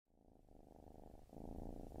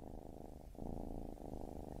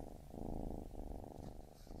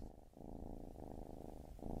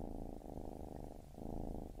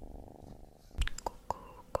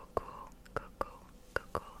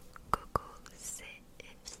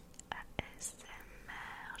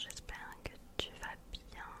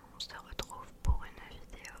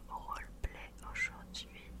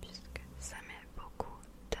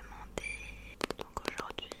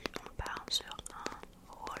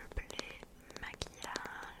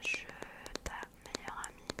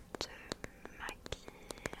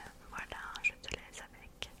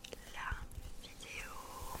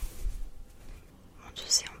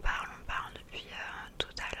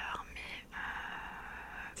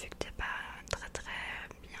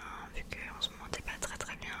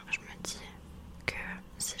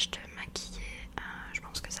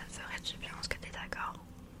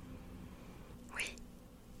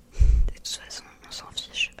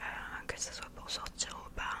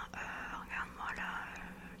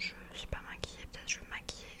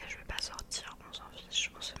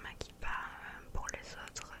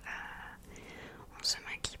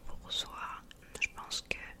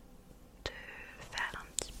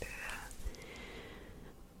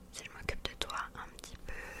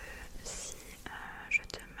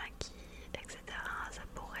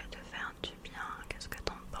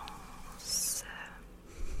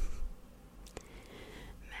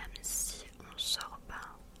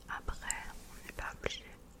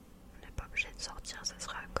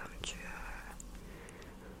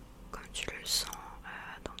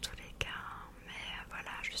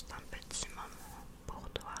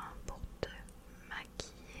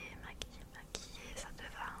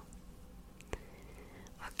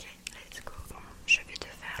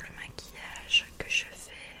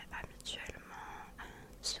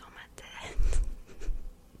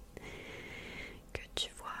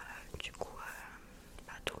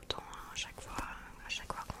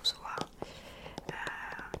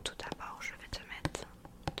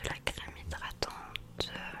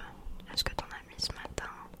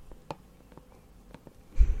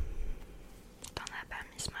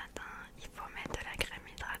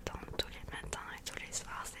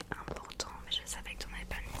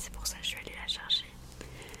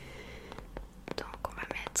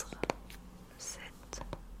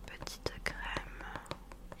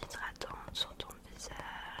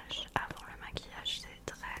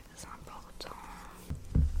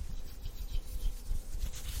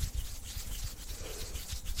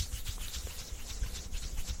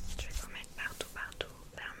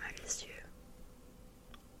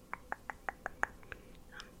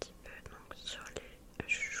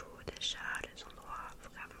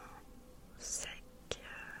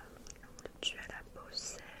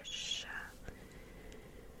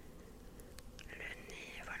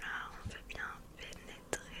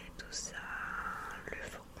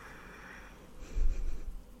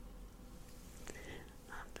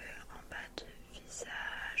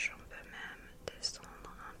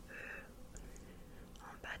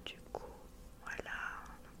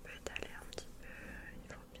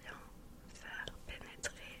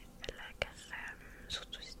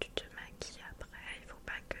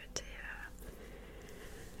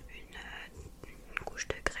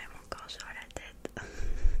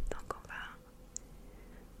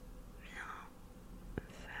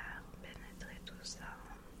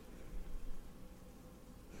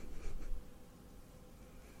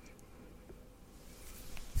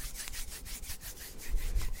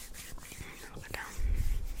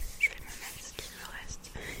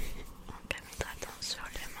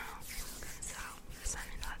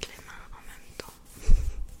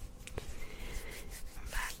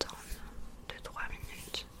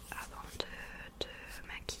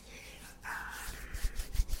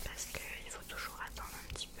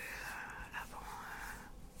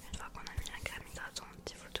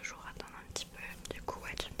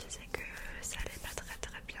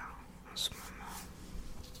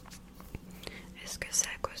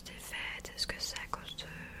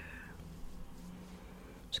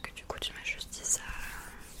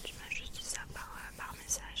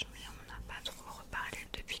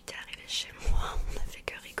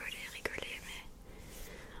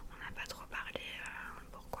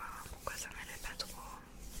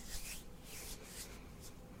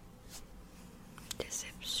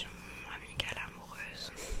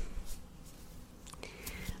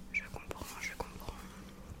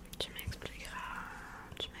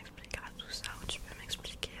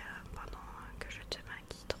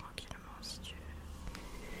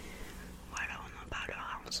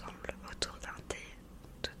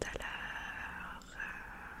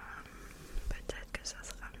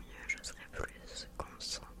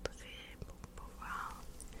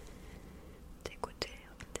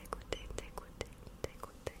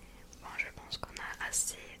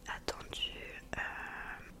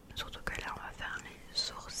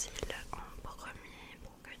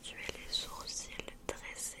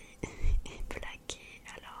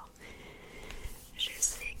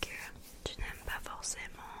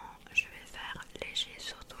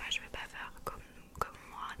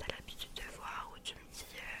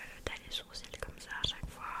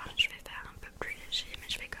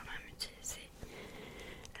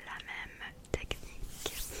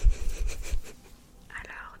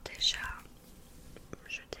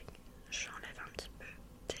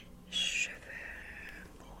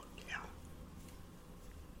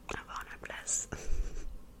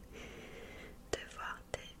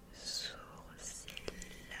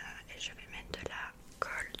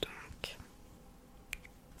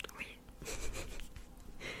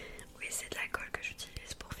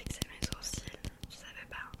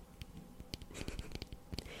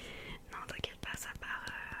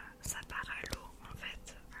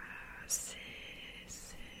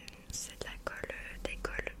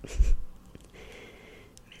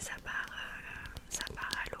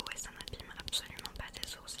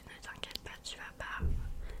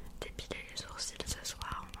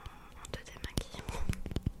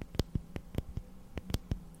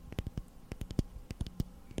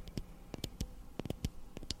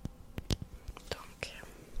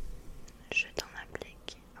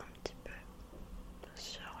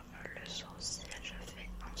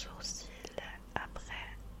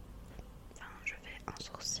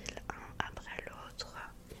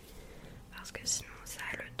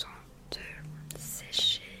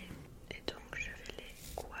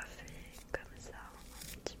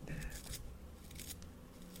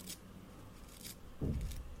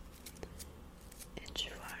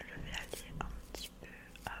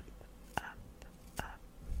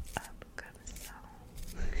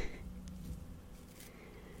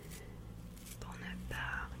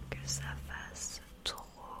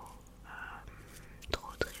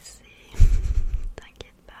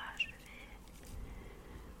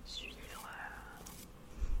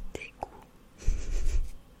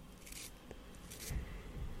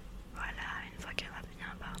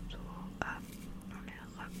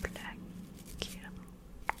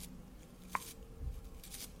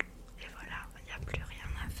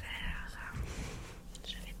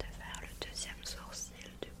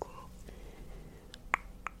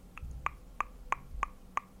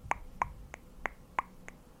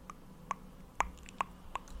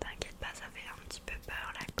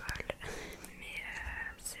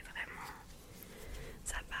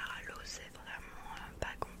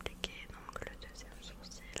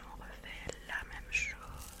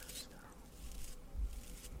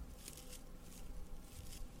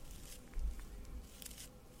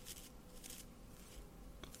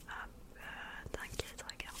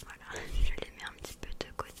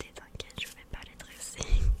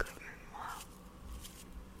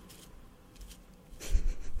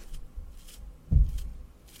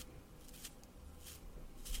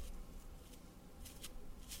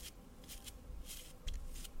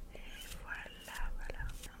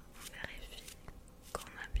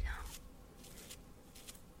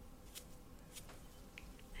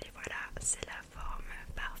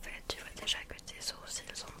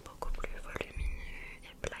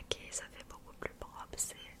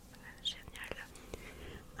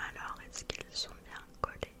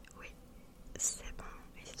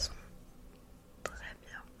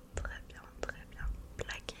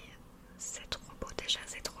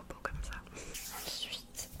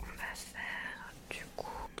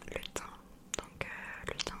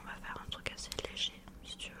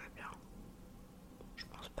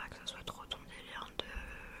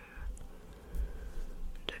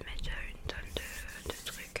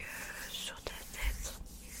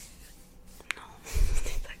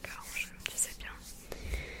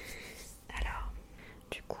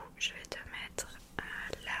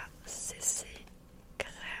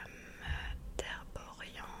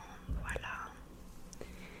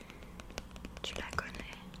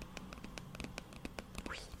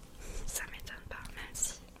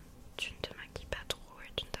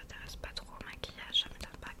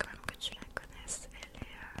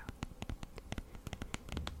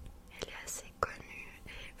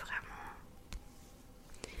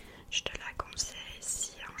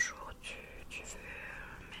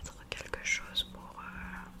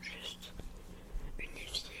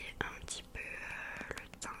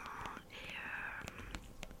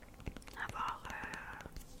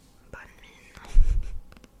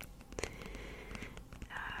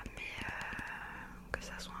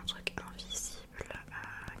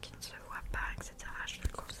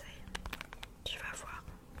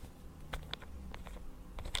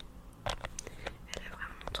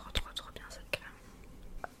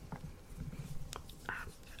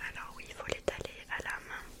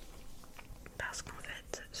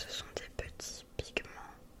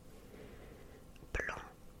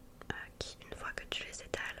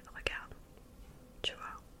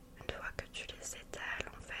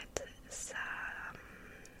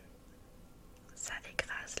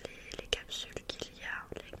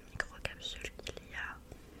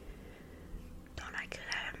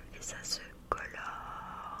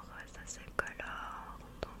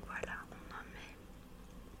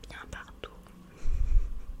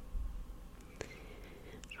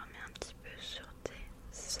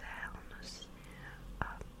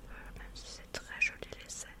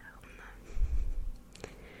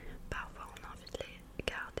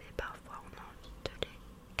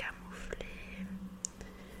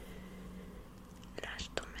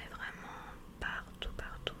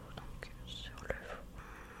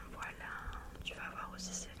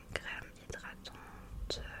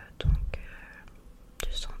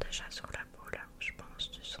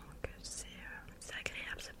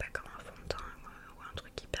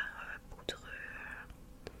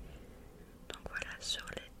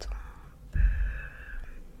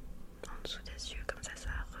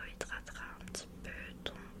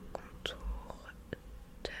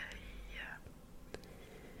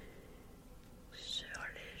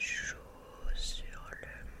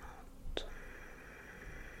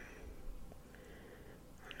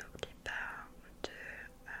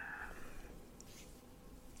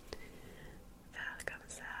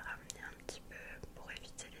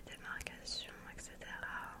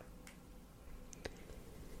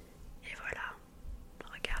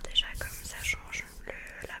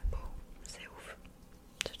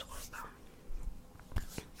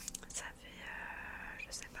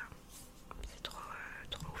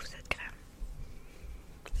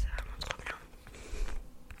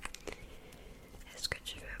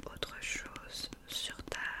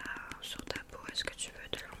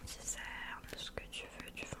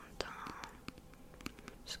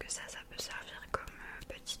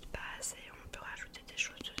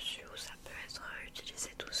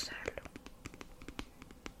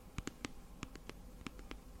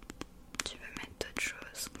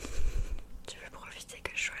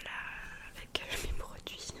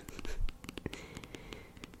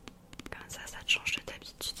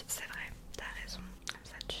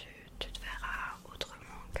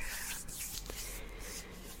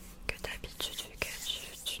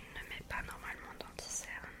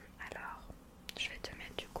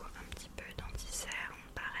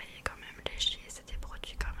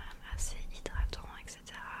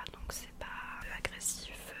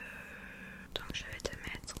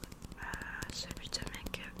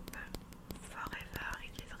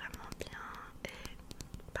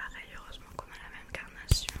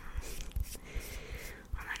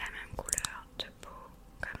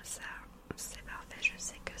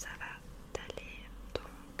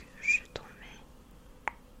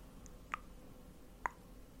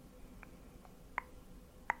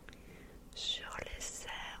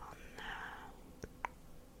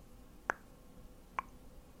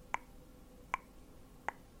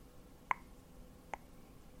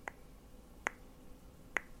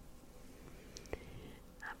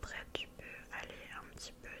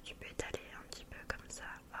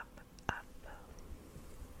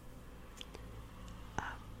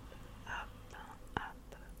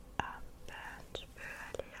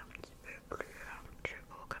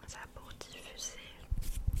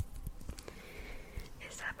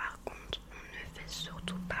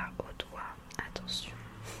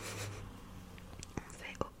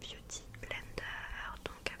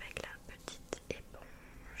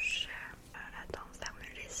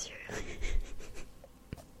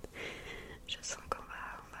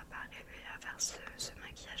ce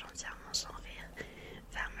maquillage entièrement sans rire.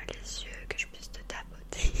 Ferme les yeux, que je puisse te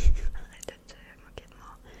tapoter. Arrête de te moquer de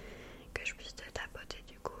moi. Que je puisse te tapoter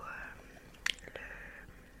du coup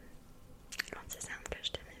l'anti-cerne que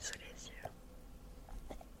je t'ai mis sous les yeux.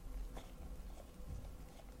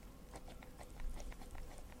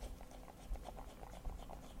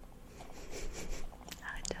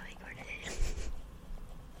 Arrête de rigoler.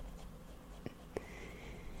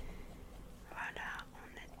 Voilà, on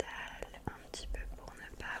étale un petit peu pour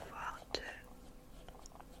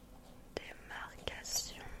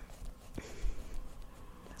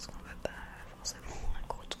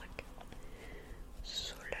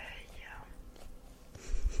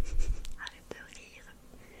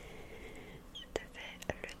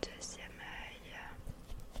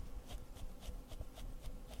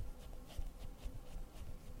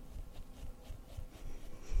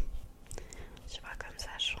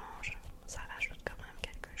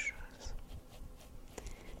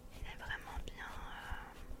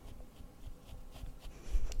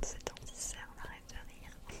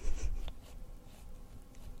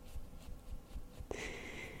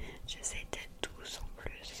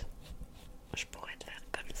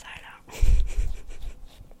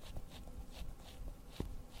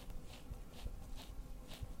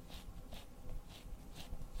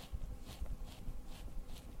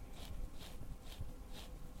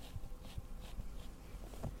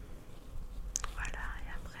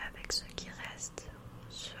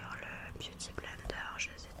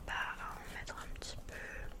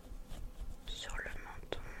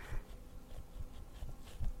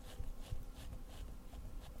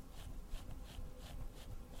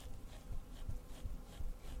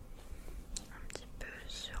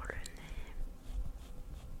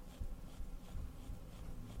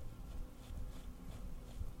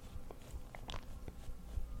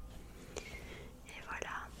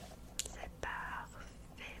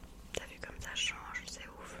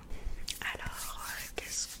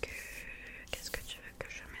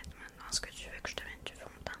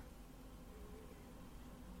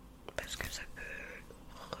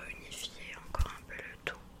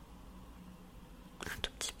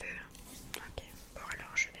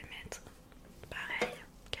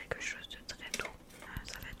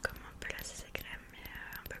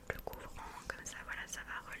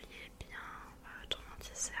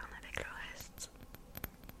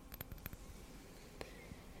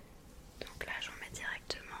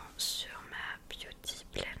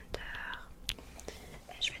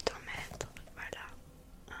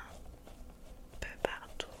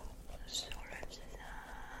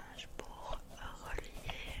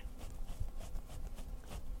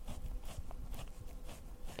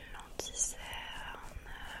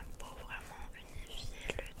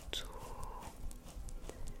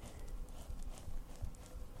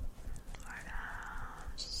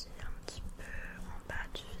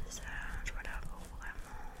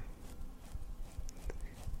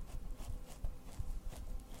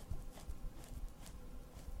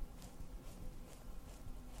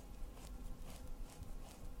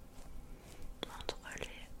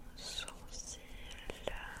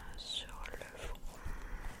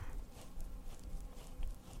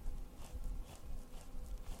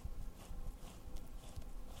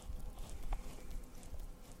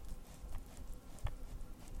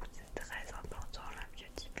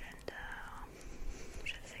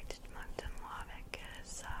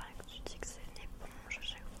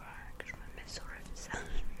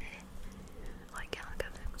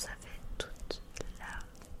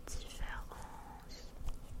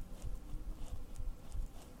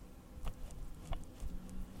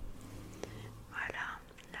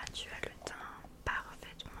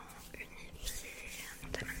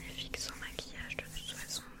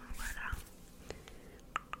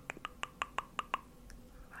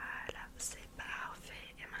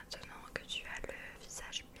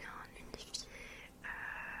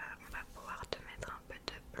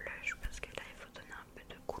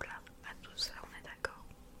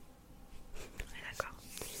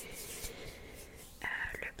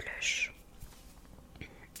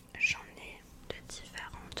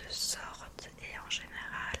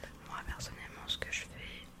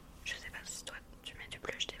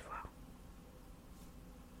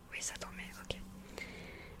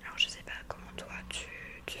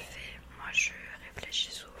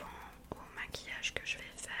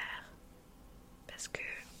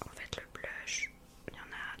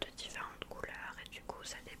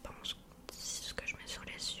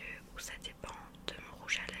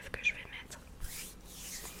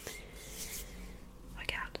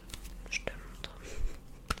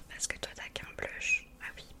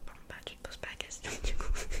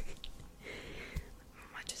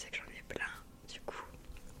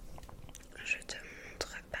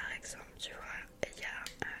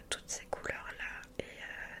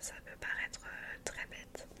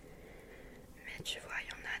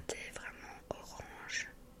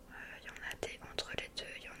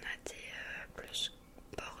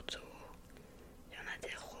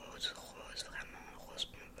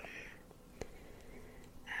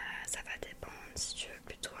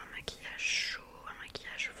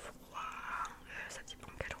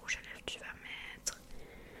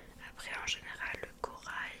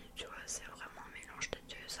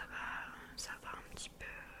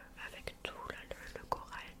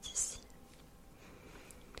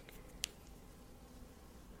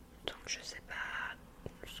je sais pas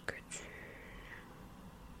ce que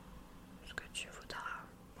tu voudras.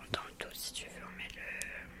 Bon, dans le dos, si tu veux, on met le...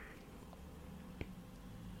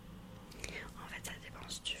 En fait, ça dépend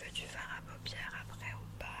si tu veux du fard à paupières après ou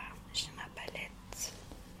pas. J'ai ma palette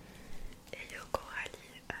et au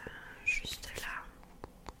Coralie juste là.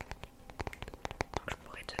 Donc je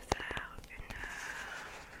pourrais te faire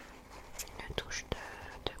une touche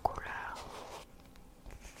de couleur.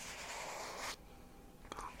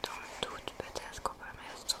 Donc dans le doute peut-être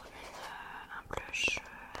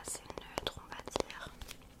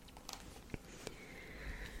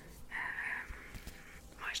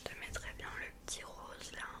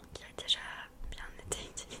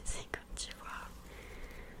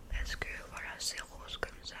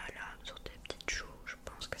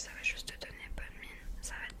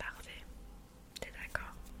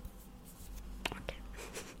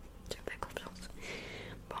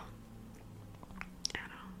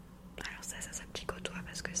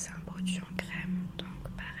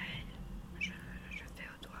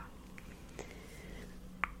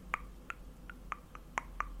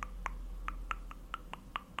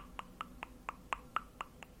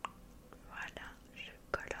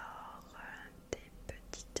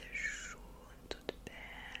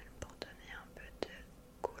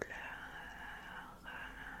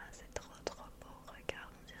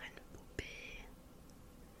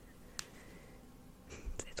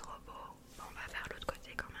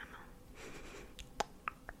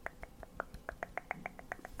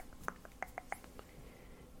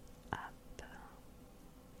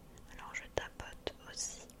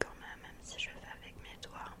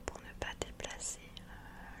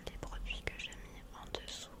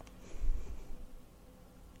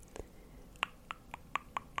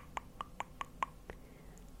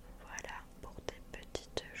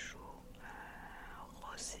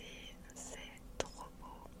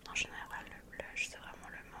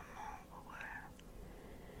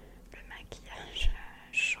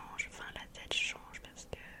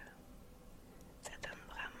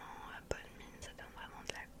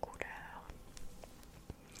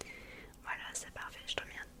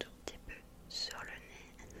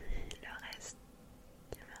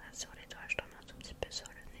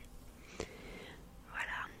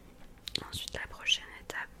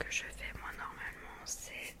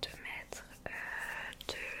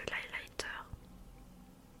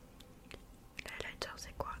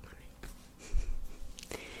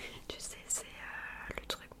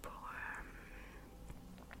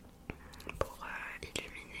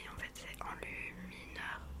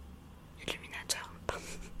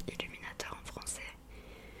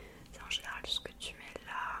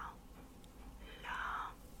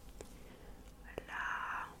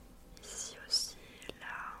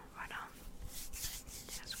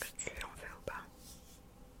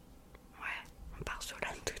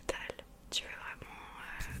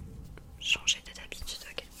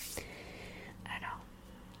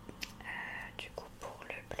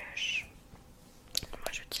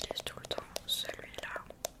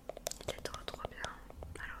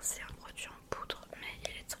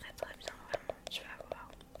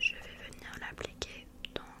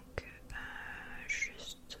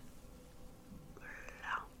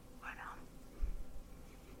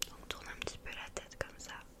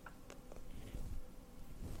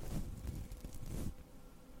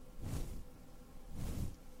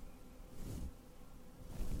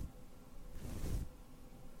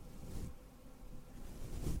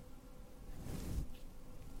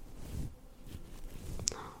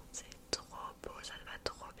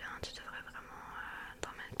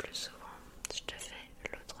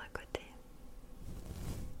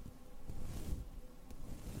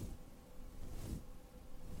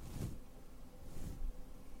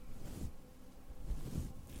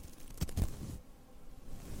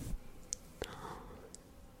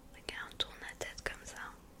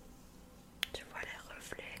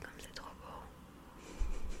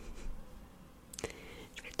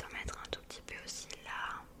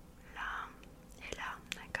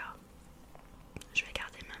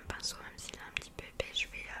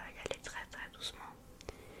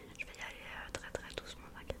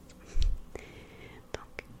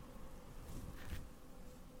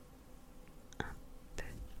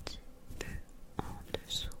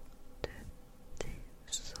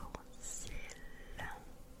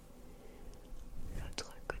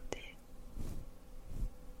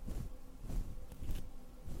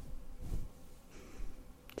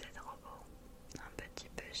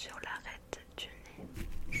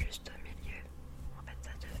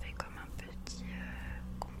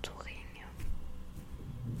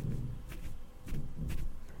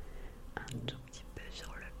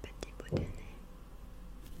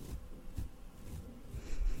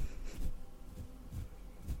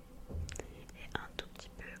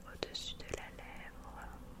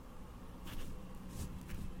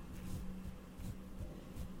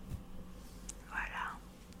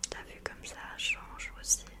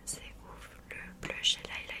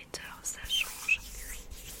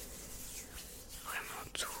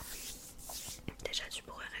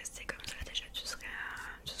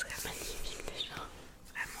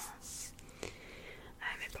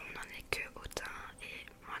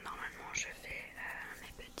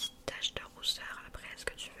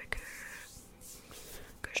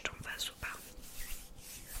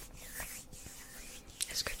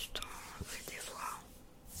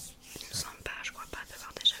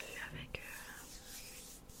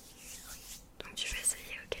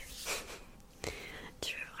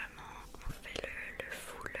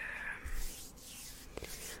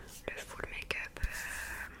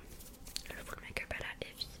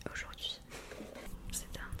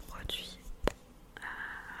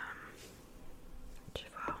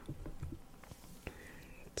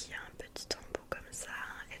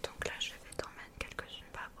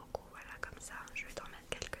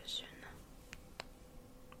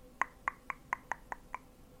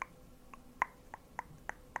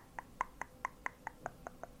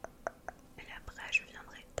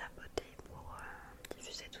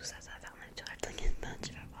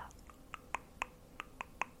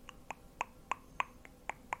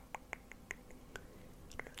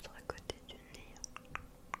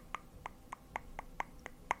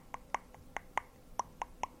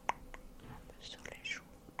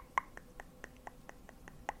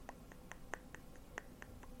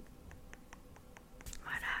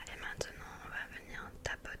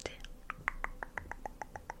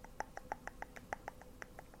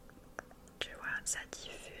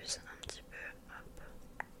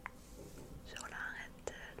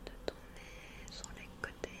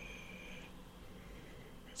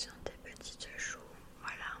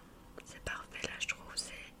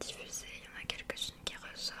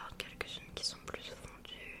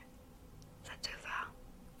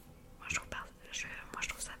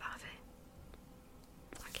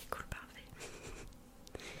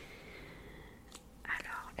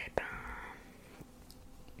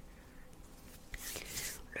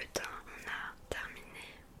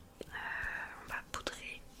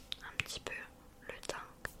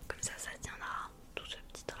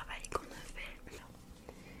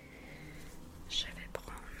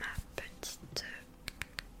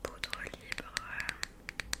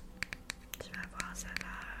ça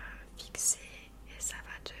va fixer et ça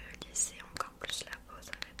va te lisser encore plus la peau,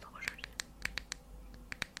 ça va être trop joli.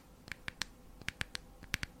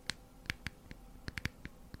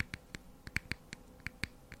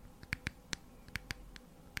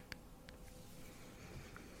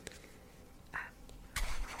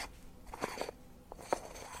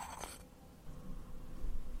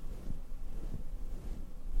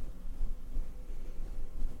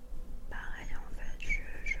 Pareil, en fait,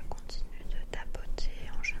 je continue de tapoter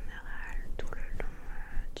en général tout le long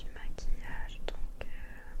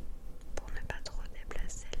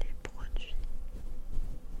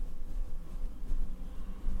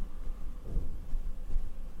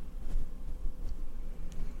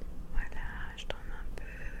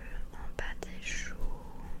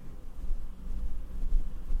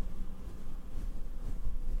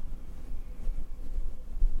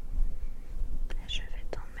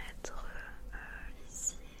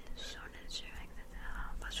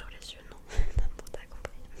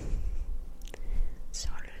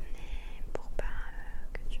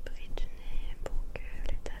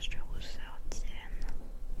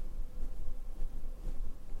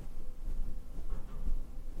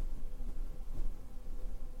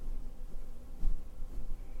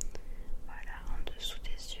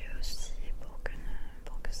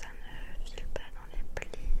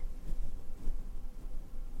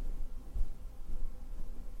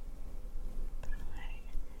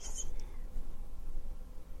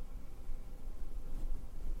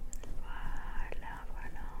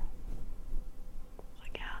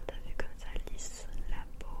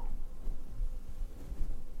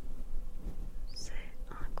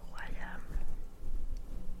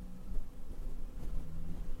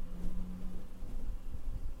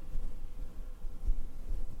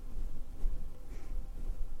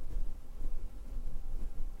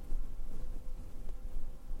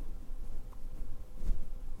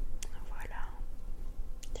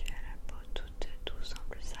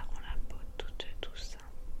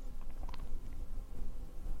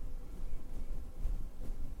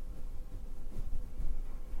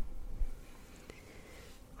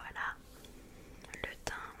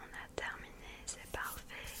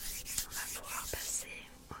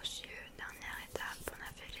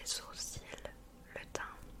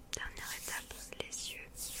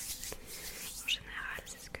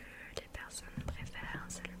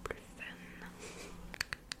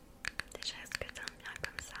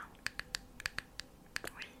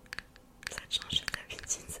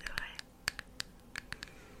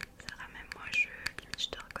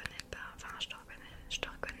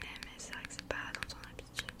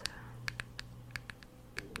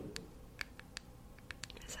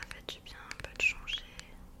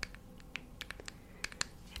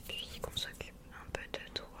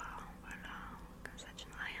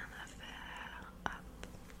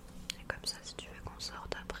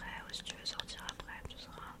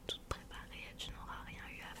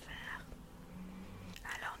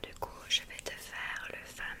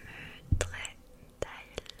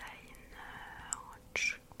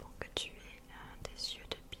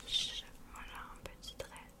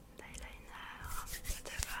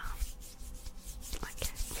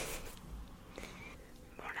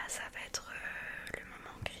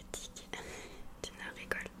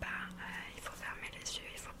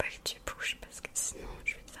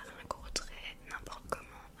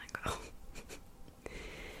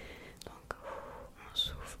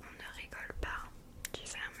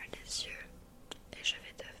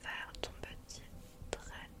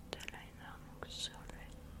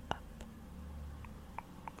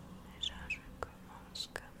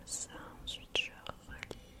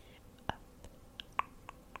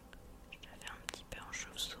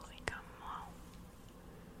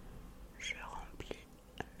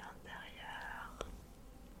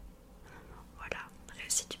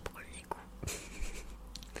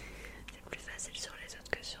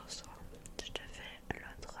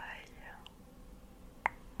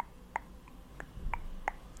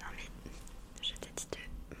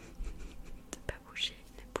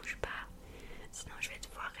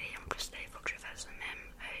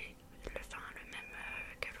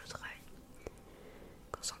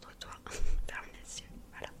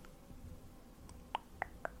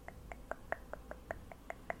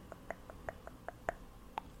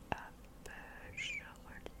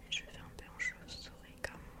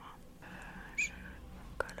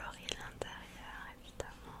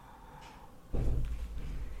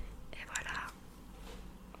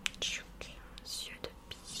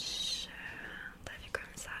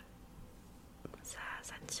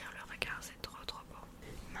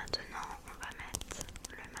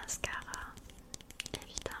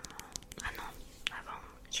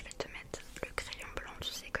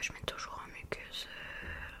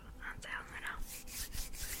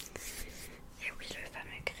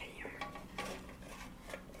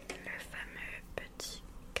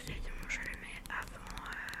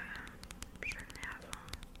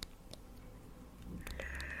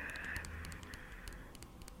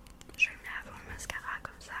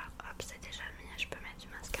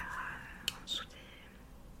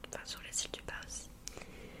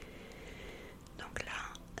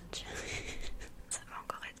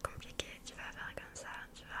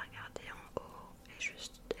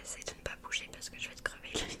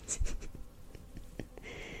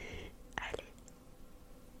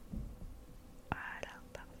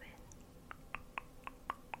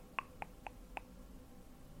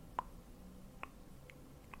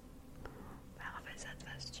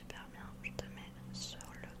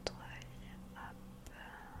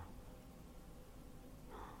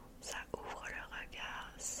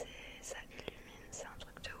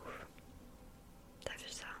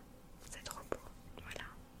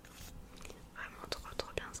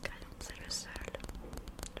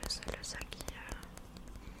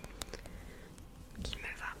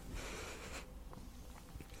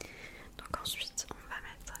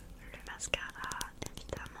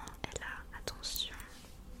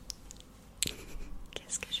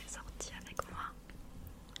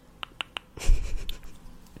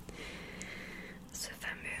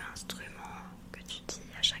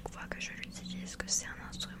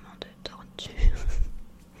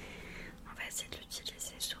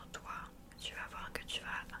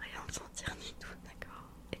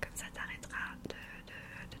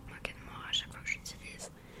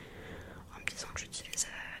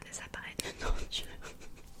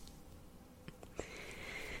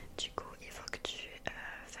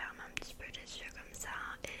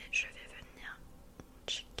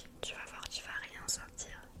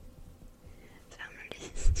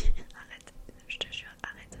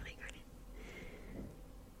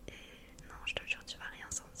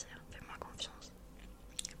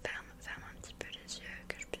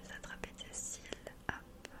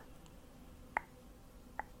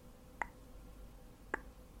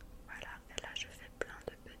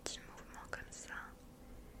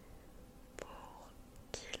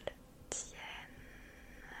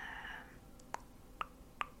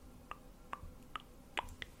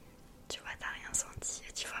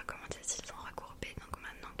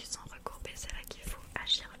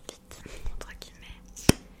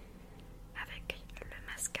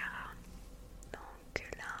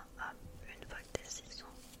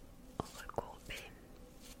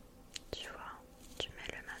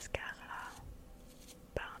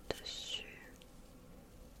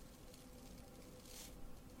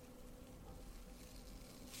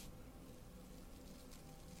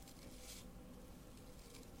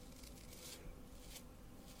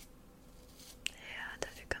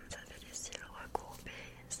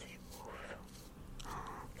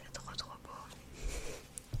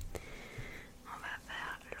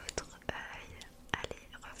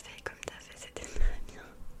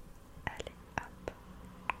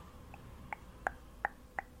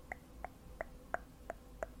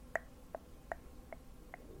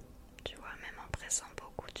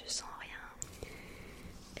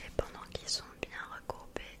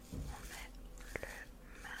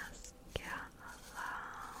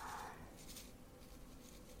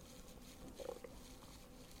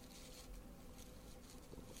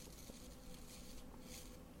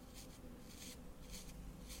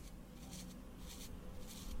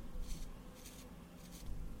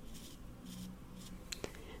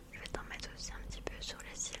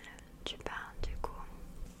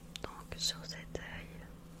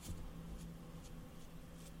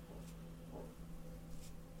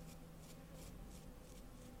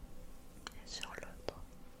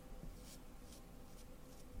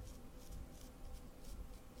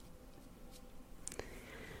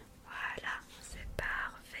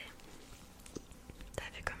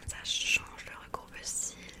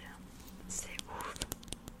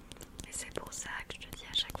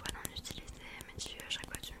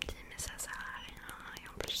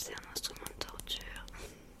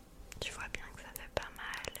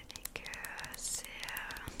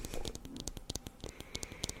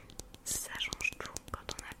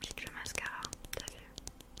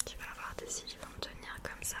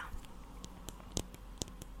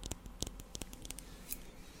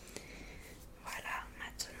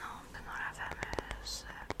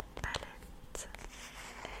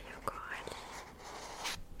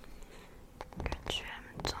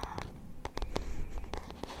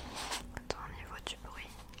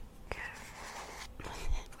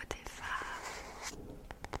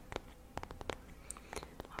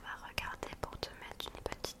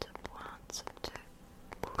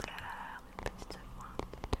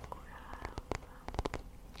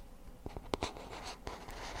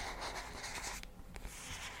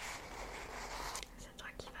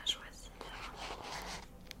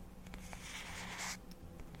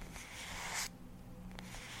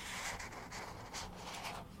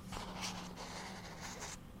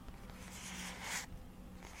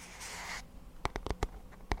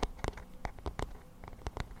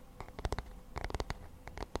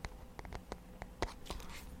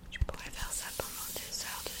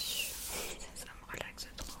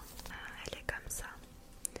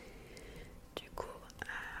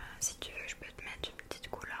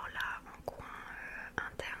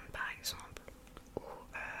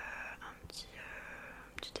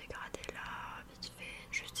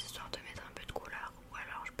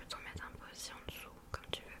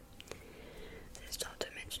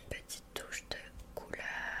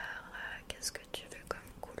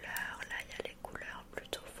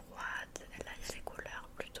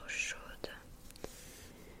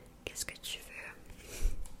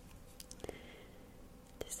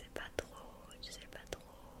sais pas trop, tu sais pas trop.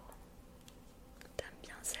 T'aimes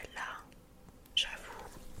bien celle-là?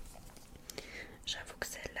 J'avoue que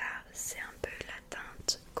celle-là, c'est un peu la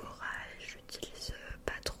teinte corail, j'utilise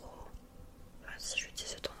pas trop. Enfin, si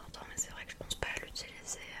j'utilise de temps en temps, mais c'est vrai que je pense pas à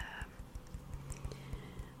l'utiliser.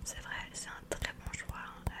 C'est vrai, c'est un très bon choix.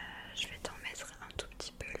 Je vais t'en mettre un tout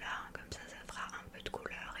petit peu là, comme ça fera un peu de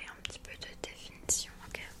couleur et un petit peu de définition,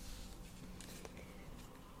 ok?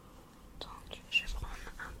 Donc je vais prendre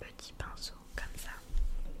un petit pinceau comme ça.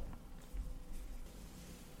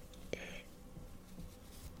 Et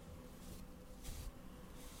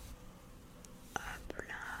hop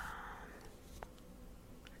là.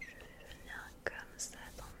 Je vais venir comme ça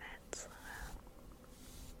t'en mettre.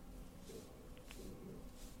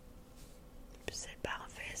 C'est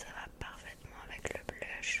parfait, ça va parfaitement avec le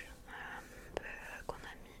blush un peu qu'on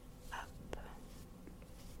a mis. Hop.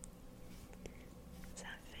 Ça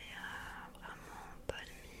fait vraiment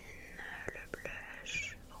bonne mine. Le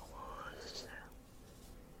blush rose.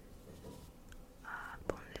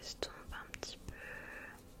 Hop, on estompe un petit peu.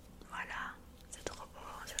 Voilà, c'est trop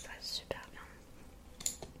beau, ça va super bien.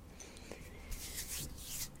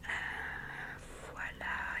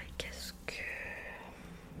 Voilà, et qu'est-ce que...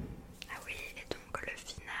 Ah oui, et donc le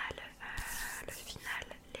final,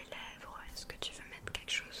 les lèvres. Est-ce que tu veux mettre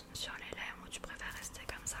quelque chose sur les lèvres ou tu préfères rester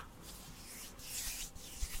comme ça?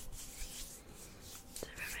 Tu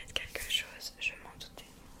veux mettre quelque chose, je m'en doutais.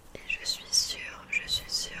 Et je suis sûre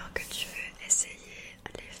que tu veux essayer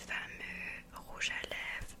les fameux rouges à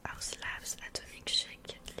lèvres House Labs Atomic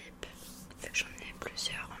Shake Lip. Vu que j'en ai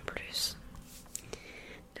plusieurs en plus.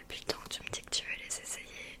 Depuis le temps que tu me dis que tu veux les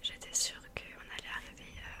essayer, j'étais sûre qu'on allait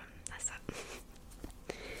arriver à ça.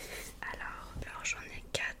 Alors j'en ai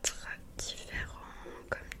 4 différents,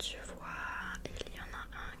 comme tu vois. Il y en a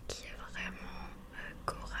un qui est vraiment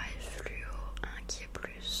corail fluo, un qui est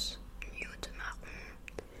plus nude marron,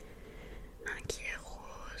 un qui est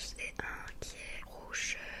rose et un qui est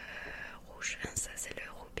rouge. Ça c'est le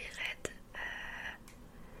Ruby Red.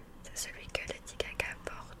 C'est celui que Lady Gaga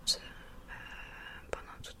porte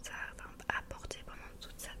pendant toute sa, a porté pendant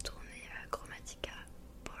toute sa tournée Chromatica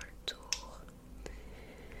Ball Tour.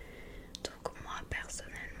 Donc moi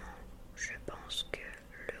personnellement, je pense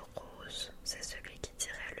que le rose c'est celui qui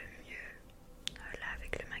tirait le mieux là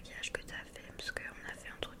avec le maquillage que tu as fait, parce qu'on a fait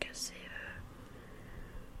un truc assez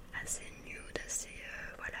nude, assez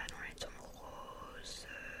voilà, dans les tons roses,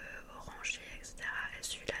 orangés, etc. Et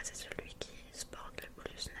celui-là c'est celui qui se porte le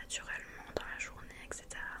plus naturellement dans la journée, etc.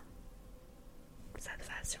 Ça te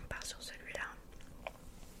va si on part sur celui-là?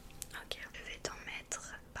 Ok, je vais t'en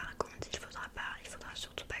mettre. Par contre, il faudra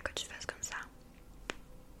surtout pas que tu fasses comme ça.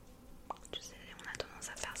 Tu sais, on a tendance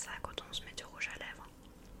à faire ça quand on se met du rouge à lèvres.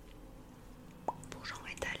 Pour genre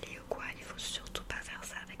étaler ou quoi, il faut surtout pas faire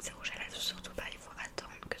ça avec ses rouges à lèvres. Surtout pas, il faut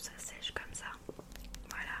attendre que ça sèche comme ça.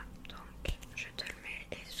 Voilà, donc je te le mets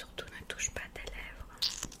et surtout ne touche pas tes lèvres.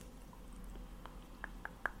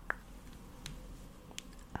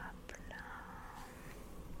 Hop là.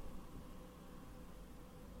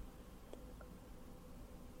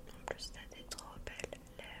 En plus t'as